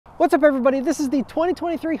What's up everybody, this is the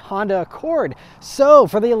 2023 Honda Accord. So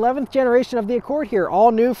for the 11th generation of the Accord here,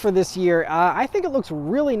 all new for this year, I think it looks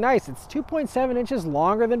really nice. It's 2.7 inches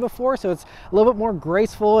longer than before, so it's a little bit more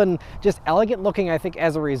graceful and just elegant looking, I think,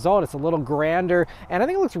 as a result. It's a little grander, and I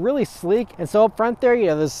think it looks really sleek. And so up front there, you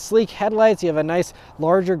have those sleek headlights, you have a nice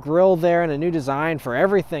larger grille there and a new design for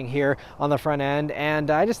everything here on the front end.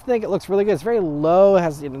 And I just think it looks really good. It's very low, it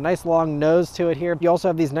has a nice long nose to it here. You also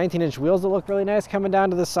have these 19-inch wheels that look really nice coming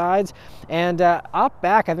down to the side. And up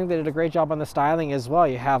back, I think they did a great job on the styling as well.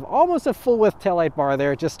 You have almost a full width taillight bar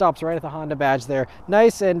there. It just stops right at the Honda badge there.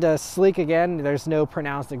 Nice and sleek again. There's no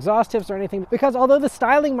pronounced exhaust tips or anything, because although the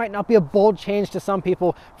styling might not be a bold change to some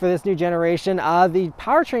people for this new generation, the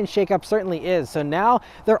powertrain shakeup certainly is. So now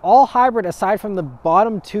they're all hybrid aside from the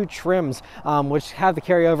bottom two trims, which have the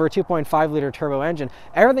carryover 2.5 liter turbo engine.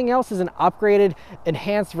 Everything else is an upgraded,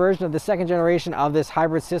 enhanced version of the second generation of this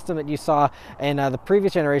hybrid system that you saw in the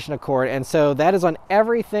previous generation Accord. And so that is on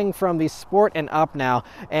everything from the Sport and up now.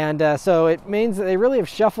 And so it means that they really have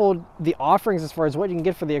shuffled the offerings as far as what you can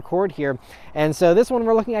get for the Accord here. And so this one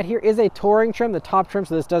we're looking at here is a touring trim, the top trim,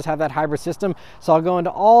 so this does have that hybrid system. So I'll go into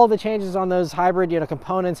all the changes on those hybrid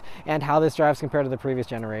components and how this drives compared to the previous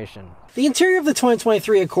generation. The interior of the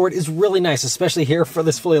 2023 Accord is really nice, especially here for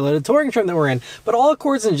this fully loaded touring trim that we're in. But all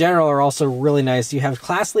Accords in general are also really nice. You have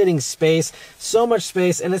class-leading space, so much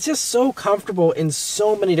space, and it's just so comfortable in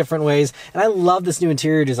so many different ways. And I love this new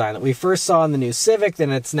interior design that we first saw in the new Civic,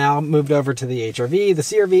 then it's now moved over to the HR-V, the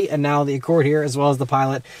CR-V, and now the Accord here, as well as the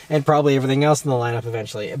Pilot, and probably everything else in the lineup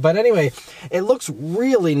eventually. But anyway, it looks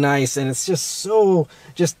really nice, and it's just so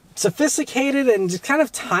sophisticated and just kind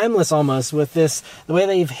of timeless almost, with this, the way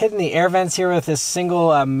they've hidden the air vents here with this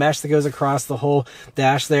single mesh that goes across the whole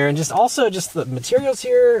dash there. And just also just the materials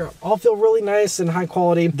here all feel really nice and high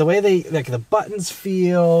quality. The way they, like, the buttons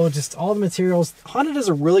feel, just all the materials. Honda does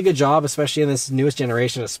a really good job, especially in this newest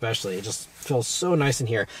generation especially. It just feels so nice in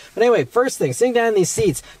here. But anyway, first thing, sitting down in these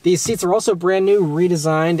seats are also brand new,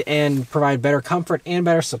 redesigned, and provide better comfort and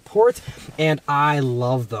better support, and I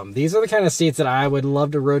love them. These are the kind of seats that I would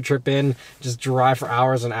love to road trip in, just drive for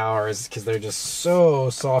hours and hours, because they're just so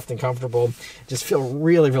soft and comfortable. Just feel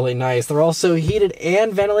really, really nice. They're also heated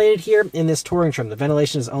and ventilated here in this touring trim. The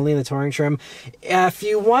ventilation is only in the touring trim. If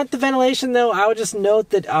you want the ventilation though, I would just note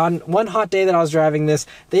that on one hot day that I was driving this,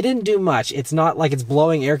 they didn't do much. It's not like it's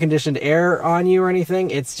blowing air-conditioned air on you or anything.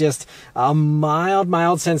 It's just a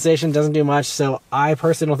mild sensation, doesn't do much. So I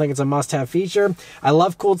personally don't think it's a must-have feature. I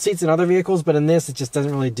love cooled seats in other vehicles, but in this it just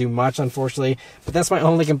doesn't really do much, unfortunately. But that's my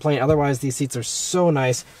only complaint. Otherwise, these seats are so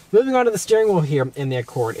nice. Moving on to the steering wheel here in the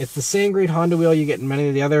Accord. It's the same great Honda wheel you get in many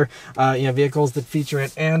of the other vehicles that feature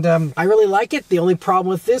it, and I really like it. The only problem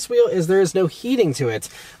with this wheel is there is no heating to it,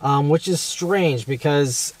 which is strange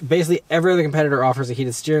because basically every other competitor offers a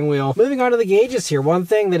heated steering wheel. Moving on to the gauges here, one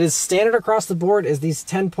thing that is standard across the board is these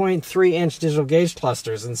 10.3-inch digital gauge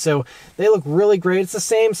clusters, and so they look really great. It's the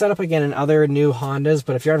same setup again in other new Hondas,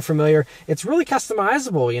 but if you're unfamiliar, it's really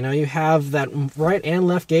customizable. You have that right and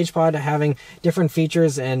left gauge pod having different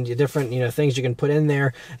features and different things you can put in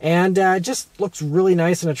there, and it just looks really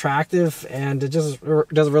nice and attractive, and it just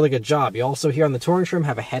does a really good job. You also here on the touring trim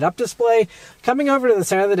have a head-up display. Coming over to the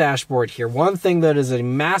center of the dashboard here, one thing that is a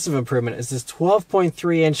massive improvement is this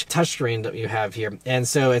 12.3-inch touchscreen that you have here, and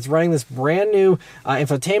so it's running this brand new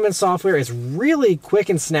infotainment software. It's really quick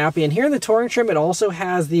and snappy, and here in the touring trim it also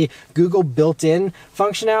has the Google built-in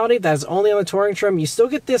functionality that is only on the touring trim. You still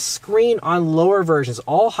get this screen on lower versions.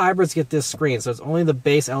 All hybrids get this screen, so it's only the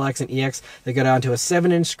base LX and EX that go down to a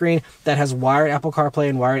 7-inch screen that has wired Apple CarPlay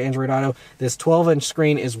and wired Android Auto. This 12-inch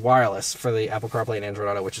screen is wireless for the Apple CarPlay and Android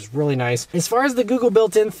Auto, which is really nice. As far as the Google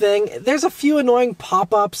built-in thing, there's a few annoying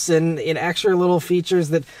pop-ups and extra little features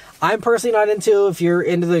that I'm personally not into. If you're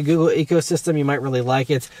into the Google ecosystem, you might really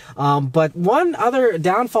like it. But one other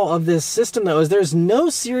downfall of this system, though, is there's no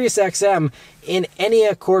Sirius XM in any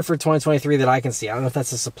Accord for 2023 that I can see. I don't know if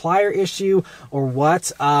that's a supplier issue or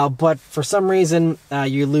what, but for some reason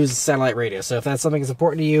you lose satellite radio. So if that's something that's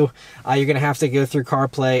important to you, you're going to have to go through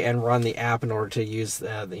CarPlay and run the app in order to use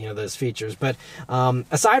those features. But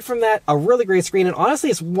aside from that, a really great screen, and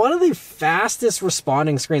honestly, it's one of the fastest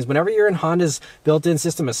responding screens. Whenever you're in Honda's built-in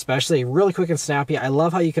system, especially, really quick and snappy. I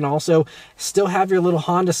love how you can also still have your little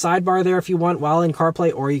Honda sidebar there if you want while in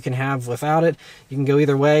CarPlay, or you can have without it. You can go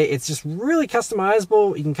either way. It's just really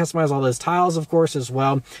customizable. You can customize all those tiles, of course, as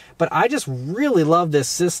well. But I just really love this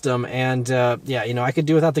system, and yeah, I could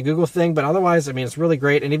do without the Google thing, but otherwise, I mean, it's really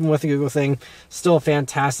great. And even with the Google thing, still a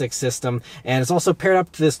fantastic system. And it's also paired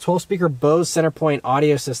up to this 12-speaker Bose Centerpoint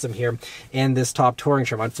audio system here in this top touring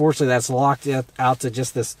trim. Unfortunately, that's locked out to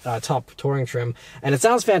just this top touring trim, and it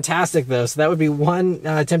sounds fantastic. fantastic though, so that would be one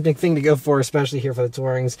tempting thing to go for, especially here for the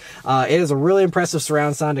Tourings. It is a really impressive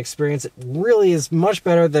surround sound experience. It really is much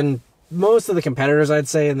better than most of the competitors, I'd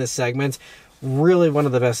say, in this segment. Really one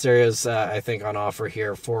of the best stereos, I think, on offer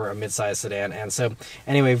here for a midsize sedan. And so,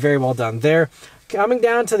 anyway, very well done there. Coming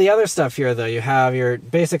down to the other stuff here, though, you have your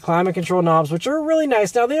basic climate control knobs, which are really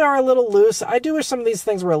nice. Now, they are a little loose. I do wish some of these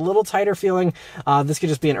things were a little tighter feeling. This could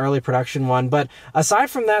just be an early production one. But aside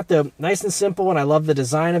from that, though, nice and simple, and I love the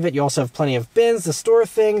design of it. You also have plenty of bins to store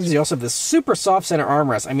things. You also have this super soft center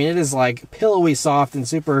armrest. I mean, it is like pillowy soft and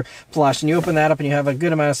super plush. And you open that up and you have a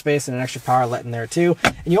good amount of space and an extra power outlet in there, too.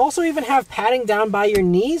 And you also even have padding down by your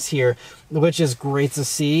knees here, which is great to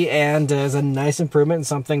see, and is a nice improvement and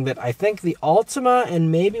something that I think the Ultima and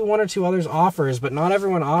maybe one or two others offers, but not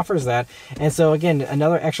everyone offers that. And so again,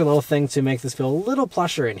 another extra little thing to make this feel a little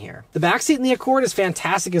plusher in here. The back seat in the Accord is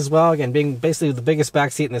fantastic as well. Again, being basically the biggest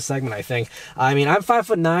back seat in this segment, I think. I mean, I'm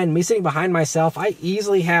 5'9", me sitting behind myself, I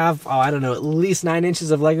easily have, I don't know, at least 9 inches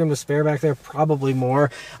of legroom to spare back there, probably more.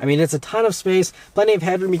 I mean, it's a ton of space, plenty of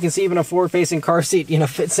headroom. You can see even a forward-facing car seat, you know,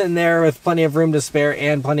 fits in there with plenty of room to spare,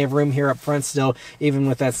 and plenty of room here up front still, even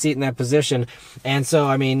with that seat in that position. And so,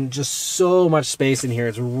 I mean, just so much space in here.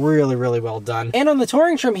 It's really, really well done. And on the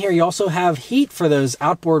Touring trim here, you also have heat for those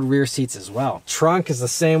outboard rear seats as well. Trunk is the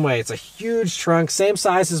same way. It's a huge trunk, same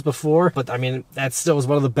size as before, but I mean, that still is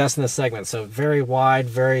one of the best in this segment. So very wide,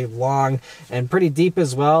 very long, and pretty deep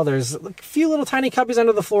as well. There's a few little tiny cubbies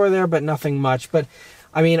under the floor there, but nothing much. But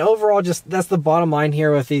I mean, overall, just that's the bottom line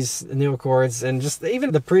here with these new Accords, and just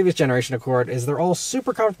even the previous generation Accord, is they're all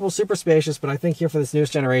super comfortable, super spacious. But I think here for this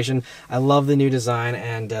newest generation, I love the new design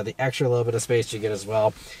and the extra little bit of space you get as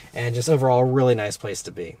well, and just overall a really nice place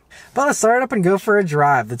to be. But let's start up and go for a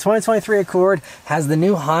drive. The 2023 Accord has the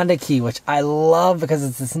new Honda key, which I love because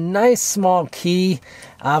it's this nice small key.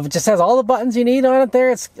 It just has all the buttons you need on it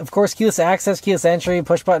there. It's, of course, keyless access, keyless entry,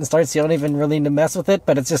 push button start, so you don't even really need to mess with it,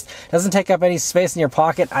 but it just doesn't take up any space in your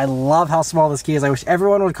pocket. I love how small this key is. I wish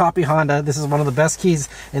everyone would copy Honda. This is one of the best keys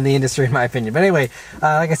in the industry, in my opinion. But anyway,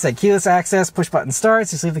 like I said, keyless access, push button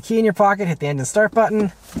starts. Just leave the key in your pocket, hit the engine start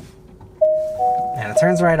button, and it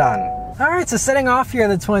turns right on. All right, so setting off here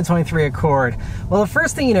in the 2023 Accord. Well, the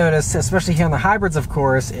first thing you notice, especially here on the hybrids, of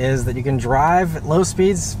course, is that you can drive at low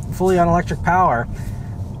speeds fully on electric power.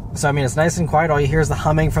 So, I mean, it's nice and quiet. All you hear is the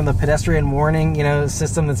humming from the pedestrian warning, you know,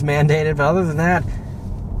 system that's mandated. But other than that,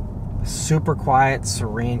 super quiet,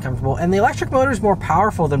 serene, comfortable. And the electric motor is more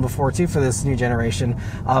powerful than before, too, for this new generation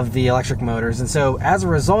of the electric motors. And so, as a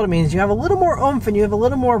result, it means you have a little more oomph and you have a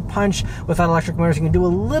little more punch without electric motors. You can do a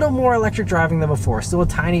little more electric driving than before. Still a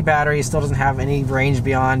tiny battery, still doesn't have any range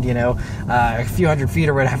beyond, you know, a few hundred feet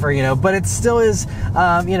or whatever, you know, but it still is,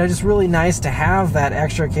 you know, just really nice to have that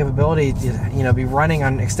extra capability to, you know, be running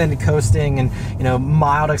on extended coasting and, you know,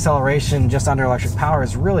 mild acceleration just under electric power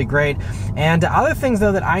is really great. And other things,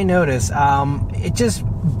 though, that I noticed, it just,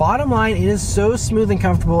 bottom line, it is so smooth and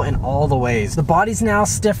comfortable in all the ways. The body's now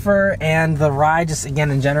stiffer, and the ride just, again,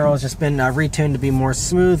 in general, has just been retuned to be more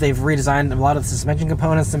smooth. They've redesigned a lot of the suspension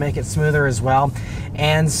components to make it smoother as well.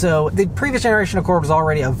 And so the previous generation Accord was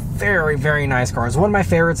already a very, very nice car. It's one of my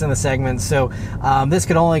favorites in the segment, so this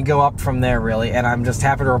could only go up from there, really, and I'm just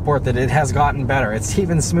happy to report that it has gotten better. It's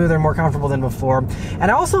even smoother, more comfortable than before. And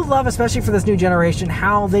I also love, especially for this new generation,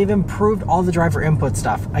 how they've improved all the driver input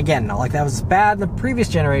stuff. Again, not like that was bad in the previous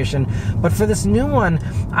generation, but for this new one,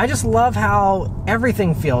 I just love how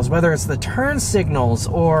everything feels, whether it's the turn signals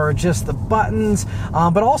or just the buttons,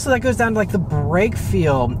 but also that goes down to like the brake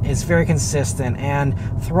feel is very consistent, and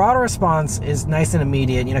throttle response is nice and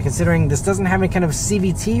immediate. You know, considering this doesn't have any kind of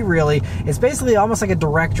CVT really, it's basically almost like a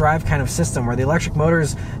direct drive kind of system where the electric motor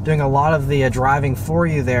is doing a lot of the driving for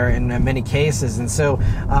you there in many cases. And so,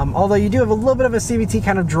 although you do have a little bit of a CVT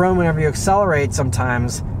kind of drone whenever you accelerate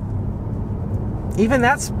sometimes, even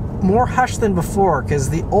that's more hush than before, because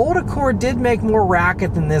the old Accord did make more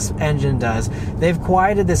racket than this engine does. They've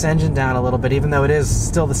quieted this engine down a little bit, even though it is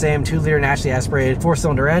still the same 2-liter naturally aspirated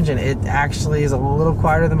 4-cylinder engine. It actually is a little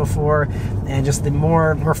quieter than before, and just the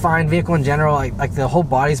more refined vehicle in general, like the whole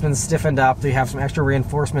body's been stiffened up. You have some extra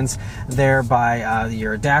reinforcements there by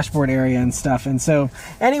your dashboard area and stuff. And so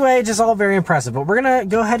anyway, just all very impressive. But we're gonna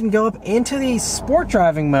go ahead and go up into the sport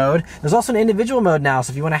driving mode. There's also an individual mode now,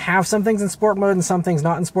 so if you want to have some things in sport mode and some things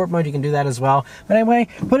not in sport mode, you can do that as well. But anyway,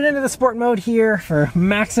 put it into the sport mode here for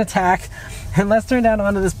max attack, and let's turn down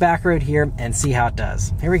onto this back road here and see how it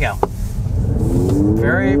does. Here we go.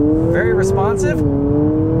 Very, very responsive.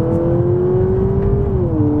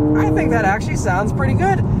 I think that actually sounds pretty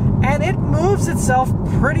good. and it moves itself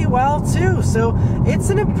pretty well too. So it's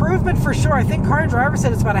an improvement for sure. I think Car and Driver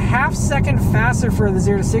said it's about a half second faster for the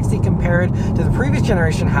 0 to 60 compared to the previous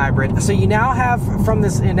generation hybrid. So you now have, from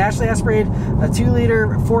this naturally aspirated, a 2-liter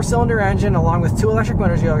 4-cylinder engine along with 2 electric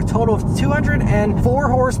motors. You have a total of 204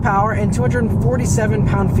 horsepower and 247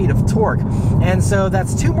 pound-feet of torque. And so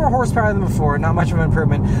that's 2 more horsepower than before, not much of an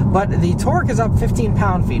improvement, but the torque is up 15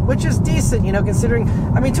 pound-feet, which is decent, you know, considering,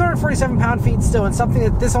 I mean, 247 pound-feet still, and something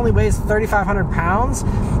that this only weighs 3,500 pounds,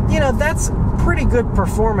 you know, that's pretty good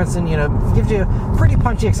performance, and, you know, gives you pretty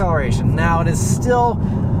punchy acceleration. Now, it is still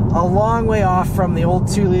a long way off from the old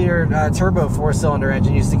 2-liter turbo 4-cylinder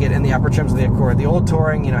engine you used to get in the upper trims of the Accord. The old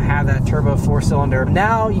Touring, you know, had that turbo 4-cylinder.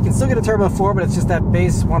 Now you can still get a turbo 4, but it's just that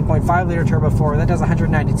base 1.5-liter turbo 4. That does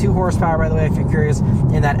 192 horsepower, by the way, if you're curious,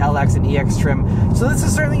 in that LX and EX trim. So this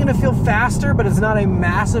is certainly going to feel faster, but it's not a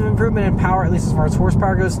massive improvement in power, at least as far as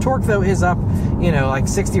horsepower goes. Torque, though, is up, you know, like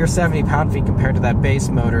 60 or 70 pound-feet compared to that base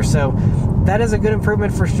motor. So that is a good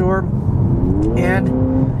improvement for sure.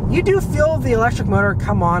 And you do feel the electric motor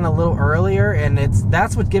come on a little earlier, and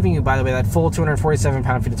that's what's giving you, by the way, that full 247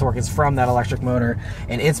 pound-feet of torque is from that electric motor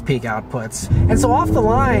and its peak outputs. And so off the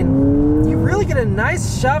line, you really get a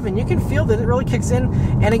nice shove, and you can feel that it really kicks in.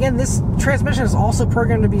 And again, this transmission is also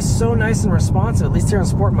programmed to be so nice and responsive, at least here in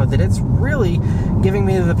sport mode, that it's really giving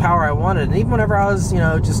me the power I wanted. And even whenever I was, you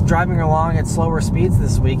know, just driving along at slower speeds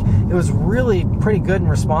this week, it was really pretty good and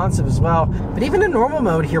responsive as well. But even in normal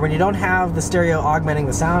mode here, when you don't have the stereo augmenting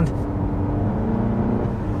the sound,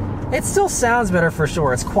 it still sounds better for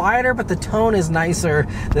sure. It's quieter, but the tone is nicer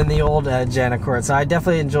than the old Gen Accord. So I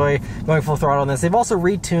definitely enjoy going full throttle on this. They've also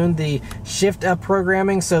retuned the shift up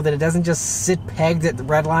programming so that it doesn't just sit pegged at the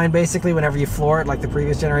red line basically whenever you floor it like the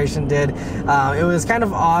previous generation did. It was kind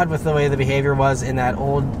of odd with the way the behavior was in that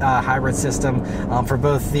old hybrid system for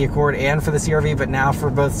both the Accord and for the CR-V, but now for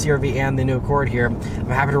both CR-V and the new Accord here, I'm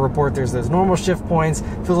happy to report there's those normal shift points.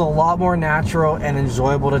 Feels a lot more natural and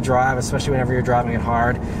enjoyable to drive, especially whenever you're driving it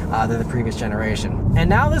hard. Than the previous generation. And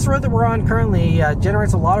now this road that we're on currently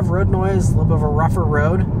generates a lot of road noise, a little bit of a rougher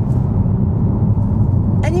road.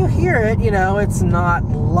 And you hear it, you know, it's not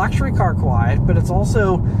luxury car quiet, but it's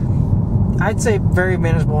also, I'd say, very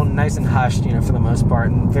manageable and nice and hushed, you know, for the most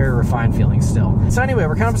part, and very refined feeling still. So anyway,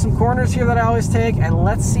 we're coming up some corners here that I always take, and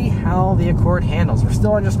let's see how the Accord handles. We're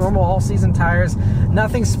still on just normal all-season tires,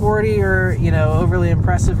 nothing sporty or, you know, overly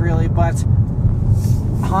impressive really, but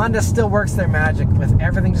Honda still works their magic with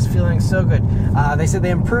everything just feeling so good. They said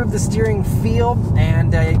they improved the steering feel,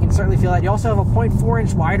 and you can certainly feel that. You also have a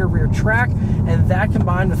 0.4-inch wider rear track, and that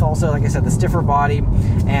combined with also, like I said, the stiffer body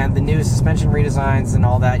and the new suspension redesigns and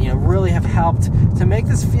all that, you know, really have helped to make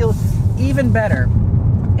this feel even better.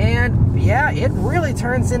 And yeah, it really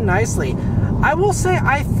turns in nicely. I will say,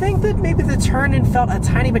 I think that maybe the turn-in felt a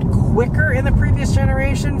tiny bit quicker in the previous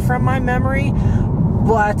generation from my memory,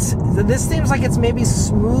 but this seems like it's maybe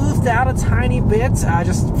smoothed out a tiny bit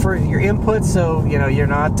just for your input, so, you know, you're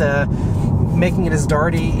not making it as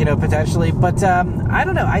darty, you know, potentially. But I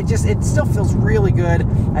don't know, it still feels really good.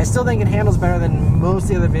 I still think it handles better than most of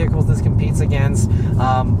the other vehicles this competes against.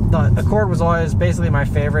 The Accord was always basically my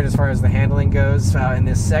favorite as far as the handling goes in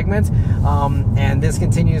this segment, and this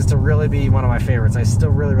continues to really be one of my favorites. I still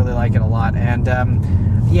really, really like it a lot. And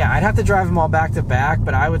yeah, I'd have to drive them all back to back,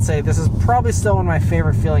 but I would say this is probably still one of my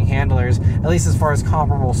favorite feeling handlers, at least as far as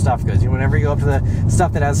comparable stuff goes. You know, whenever you go up to the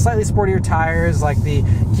stuff that has slightly sportier tires, like the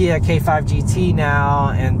Kia K5 GT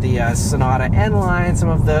now and the Sonata N-Line, some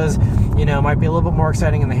of those, you know, might be a little bit more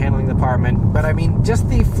exciting in the handling department. But I mean, just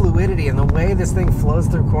the fluidity and the way this thing flows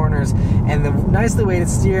through corners and the nicely weighted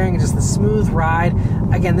steering and just the smooth ride.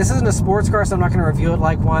 Again, this isn't a sports car, so I'm not going to review it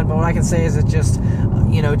like one, but what I can say is it just,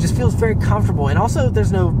 you know, it just feels very comfortable. And also,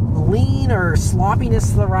 there's no lean or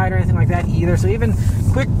sloppiness to the ride or anything like that either. So even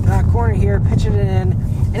quick corner here, pitching it in,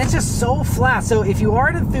 and it's just so flat. So if you are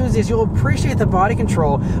an enthusiast, you'll appreciate the body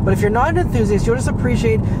control. But if you're not an enthusiast, you'll just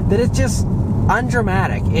appreciate that it's just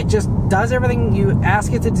undramatic. It just does everything you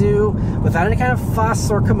ask it to do without any kind of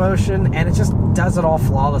fuss or commotion, and it just does it all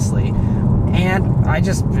flawlessly. And I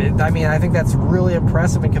think that's really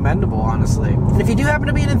impressive and commendable, honestly. And if you do happen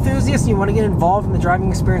to be an enthusiast and you want to get involved in the driving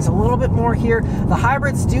experience a little bit more here, the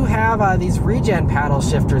hybrids do have these regen paddle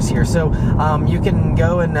shifters here. So you can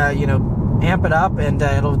go and, you know, amp it up, and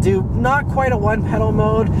it'll do not quite a one pedal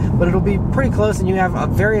mode, but it'll be pretty close, and you have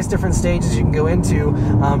various different stages you can go into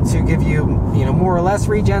to give you, more or less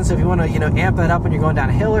regen. So if you want to, amp that up when you're going down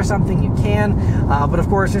a hill or something, you can. But of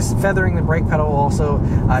course, just feathering the brake pedal will also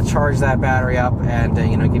charge that battery up and,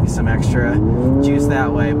 give you some extra juice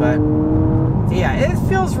that way. But yeah, it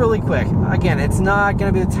feels really quick. Again, it's not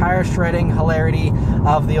going to be the tire shredding hilarity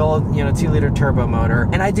of the old, 2-liter turbo motor.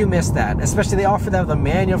 And I do miss that. Especially they offer that with a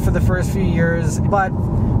manual for the first few years. But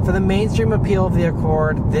for the mainstream appeal of the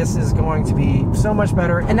Accord, this is going to be so much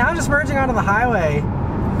better. And now just merging onto the highway,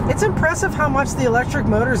 it's impressive how much the electric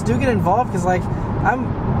motors do get involved, because like I'm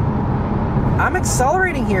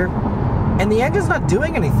accelerating here and the engine's not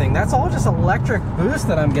doing anything. That's all just electric boost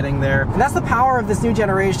that I'm getting there. And that's the power of this new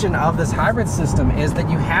generation of this hybrid system, is that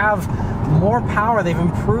you have more power. They've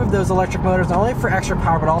improved those electric motors not only for extra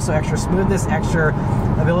power, but also extra smoothness, extra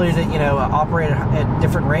ability to, operate at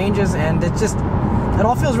different ranges, and it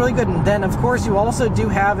all feels really good. And then of course you also do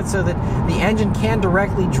have it so that the engine can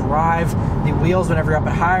directly drive the wheels whenever you're up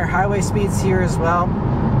at higher highway speeds here as well.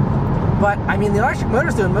 But I mean, the electric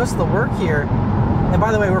motor's doing most of the work here. And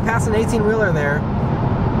by the way, we're passing an 18-wheeler there.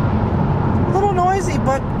 A little noisy,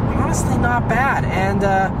 but honestly not bad. And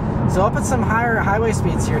so up at some higher highway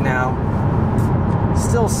speeds here now.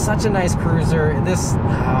 Still such a nice cruiser.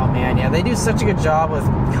 Oh man, yeah, they do such a good job with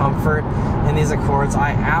comfort in these Accords.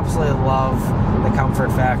 I absolutely love the comfort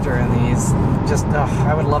factor in these.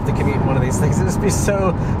 I would love to commute in one of these things. It'd just be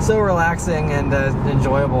so relaxing and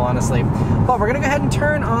enjoyable, honestly. But we're gonna go ahead and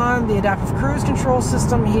turn on the adaptive cruise control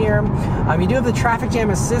system here. You do have the traffic jam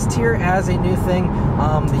assist here as a new thing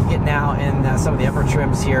that you get now in some of the upper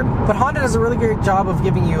trims here. But Honda does a really great job of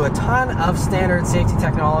giving you a ton of standard safety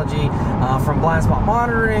technology, from blind spot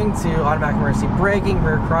monitoring to automatic emergency braking,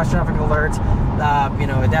 rear cross traffic alert,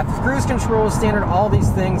 adaptive cruise control, standard, all these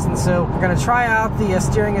things. And so we're going to try out the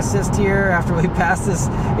steering assist here after we pass this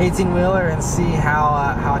 18-wheeler and see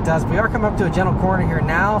how it does. We are coming up to a gentle corner here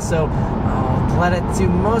now, so I'll let it do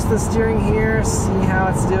most of the steering here, see how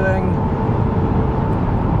it's doing.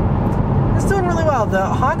 It's doing really well. The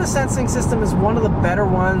Honda sensing system is one of the better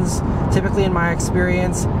ones, typically in my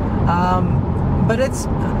experience. But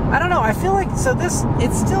I don't know, I feel like, it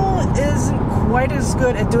still isn't quite as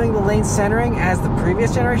good at doing the lane centering as the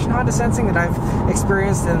previous generation Honda sensing that I've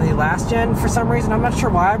experienced in the last gen for some reason. I'm not sure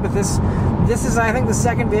why, but this is, I think, the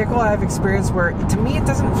second vehicle I've experienced where, to me, it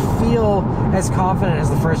doesn't feel as confident as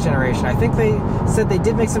the first generation. I think they said they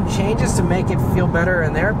did make some changes to make it feel better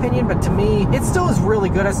in their opinion, but to me, it still is really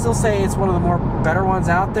good. I still say it's one of the more better ones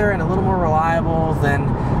out there and a little more reliable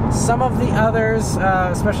than some of the others,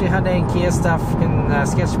 especially Hyundai and Kia stuff can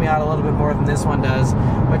sketch me out a little bit more than this one does.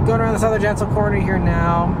 But going around this other gentle corner here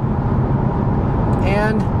now,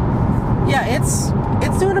 and yeah, it's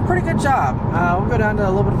doing a pretty good job. We'll go down to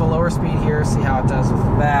a little bit of a lower speed here, see how it does with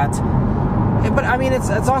that. But I mean, it's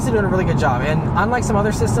honestly doing a really good job. And unlike some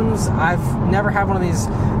other systems, I've never had one of these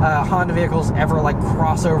Honda vehicles ever like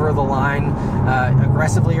cross over the line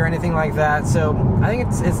aggressively or anything like that. So I think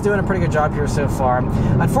it's doing a pretty good job here so far.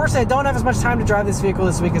 Unfortunately, I don't have as much time to drive this vehicle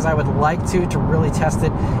this week as I would like to really test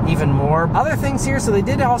it even more. Other things here, so they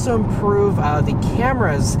did also improve the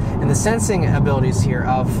cameras and the sensing abilities here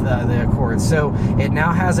of the Accord. So it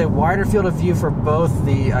now has a wider field of view for both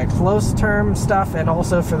the close term stuff and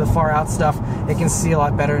also for the far out stuff. It can see a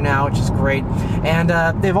lot better now, which is great.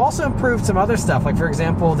 And they've also improved some other stuff, like for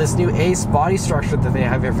example, this new ACE body structure that they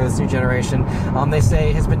have here for this new generation, they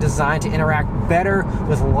say has been designed to interact better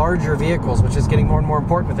with larger vehicles, which is getting more and more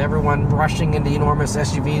important with everyone rushing into enormous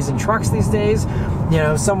SUVs and trucks these days.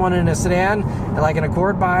 Someone in a sedan, like an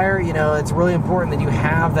Accord buyer, it's really important that you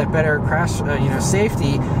have that better crash,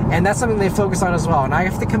 safety, and that's something they focus on as well. And I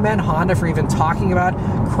have to commend Honda for even talking about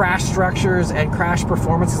crash structures and crash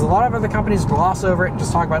performance, because a lot of other companies gloss over it and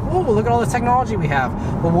just talk about, oh, well, look at all the technology we have.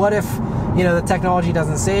 But what if, the technology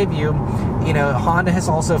doesn't save you? Honda has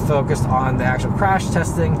also focused on the actual crash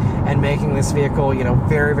testing and making this vehicle,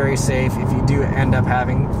 very, very safe if you do end up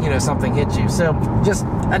having, something hit you. So just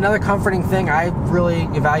another comforting thing. I really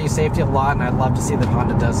value safety a lot, and I'd love to see that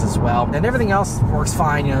Honda does as well. And everything else works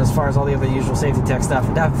fine, as far as all the other usual safety tech stuff.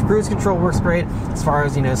 Adaptive cruise control works great as far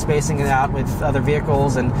as, spacing it out with other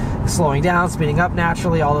vehicles and slowing down, speeding up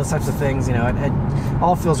naturally, all those types of things. It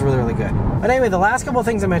all feels really, really good. But anyway, the last couple of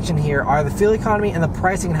things I mentioned here are are the fuel economy and the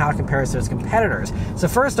pricing and how it compares to its competitors. So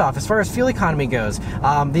first off, as far as fuel economy goes,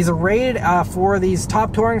 these are rated for these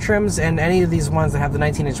top touring trims and any of these ones that have the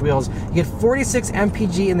 19-inch wheels. You get 46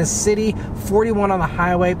 mpg in the city, 41 on the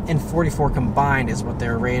highway, and 44 combined is what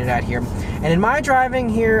they're rated at here. And in my driving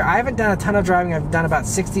here, I haven't done a ton of driving. I've done about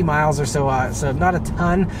 60 miles or so, so not a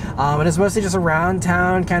ton. And it's mostly just around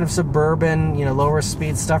town, kind of suburban, lower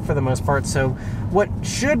speed stuff for the most part. So what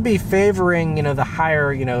should be favoring, the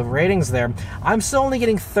higher, ratings there, I'm still only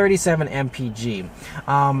getting 37 mpg.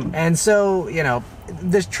 And so,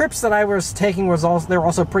 the trips that I was taking they're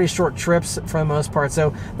also pretty short trips for the most part,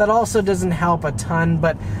 so that also doesn't help a ton.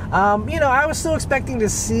 But I was still expecting to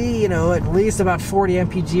see at least about 40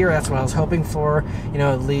 mpg, or that's what I was hoping for,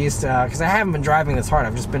 at least, because I haven't been driving this hard.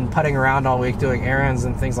 I've just been putting around all week doing errands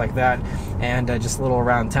and things like that, and just little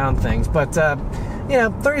around town things. But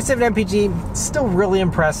 37 mpg, still really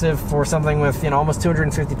impressive for something with almost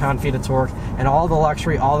 250 pound-feet of torque and all the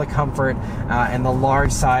luxury, all the comfort, and the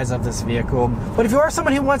large size of this vehicle. But if you are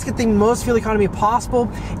someone who wants to get the most fuel economy possible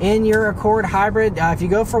in your Accord hybrid, if you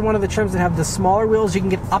go for one of the trims that have the smaller wheels, you can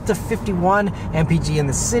get up to 51 mpg in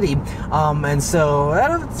the city. And so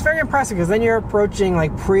it's very impressive, because then you're approaching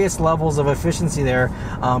like Prius levels of efficiency there,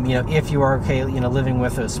 if you are okay, living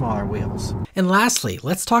with those smaller wheels. And lastly,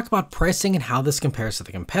 let's talk about pricing and how this compares to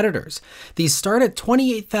the competitors. These start at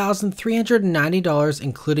 $28,390,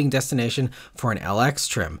 including destination, for an LX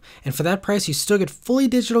trim. And for that price, you still get fully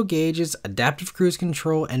digital gauges, adaptive cruise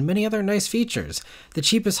control, and many other nice features. The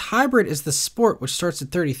cheapest hybrid is the Sport, which starts at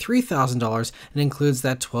 $33,000 and includes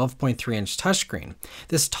that 12.3-inch touchscreen.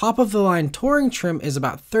 This top-of-the-line touring trim is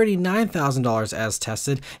about $39,000 as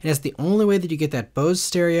tested, and it's the only way that you get that Bose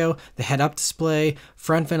stereo, the head-up display,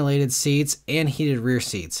 front ventilated seats, and heated rear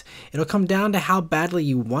seats. It'll come down to how badly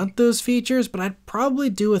you want those features, but I'd probably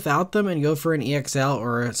do without them and go for an EXL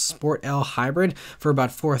or a Sport L hybrid for about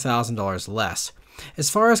 $4,000 less.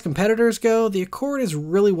 As far as competitors go, the Accord is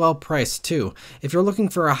really well priced too. If you're looking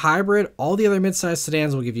for a hybrid, all the other midsize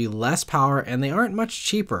sedans will give you less power, and they aren't much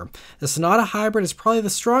cheaper. The Sonata hybrid is probably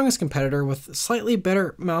the strongest competitor, with slightly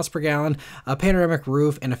better miles per gallon, a panoramic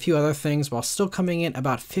roof, and a few other things, while still coming in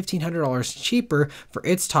about $1,500 cheaper for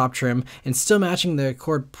its top trim and still matching the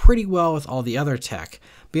Accord pretty well with all the other tech.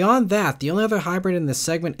 Beyond that, the only other hybrid in this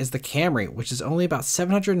segment is the Camry, which is only about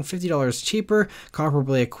 $750 cheaper,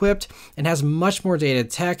 comparably equipped, and has much more dated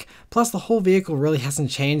tech, plus the whole vehicle really hasn't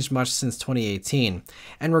changed much since 2018.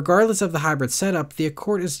 And regardless of the hybrid setup, the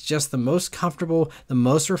Accord is just the most comfortable, the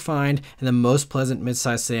most refined, and the most pleasant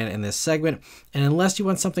midsize sedan in this segment. And unless you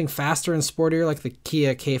want something faster and sportier like the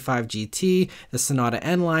Kia K5 GT, the Sonata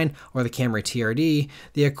N-Line, or the Camry TRD,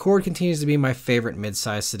 the Accord continues to be my favorite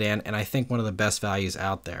midsize sedan, and I think one of the best values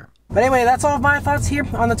out there. But anyway, that's all of my thoughts here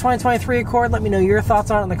on the 2023 Accord. Let me know your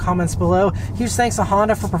thoughts on it in the comments below. Huge thanks to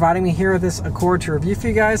Honda for providing me here with this Accord to review for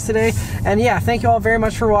you guys today. And yeah, thank you all very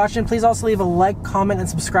much for watching. Please also leave a like, comment, and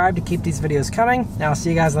subscribe to keep these videos coming. Now I'll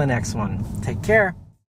see you guys in the next one. Take care.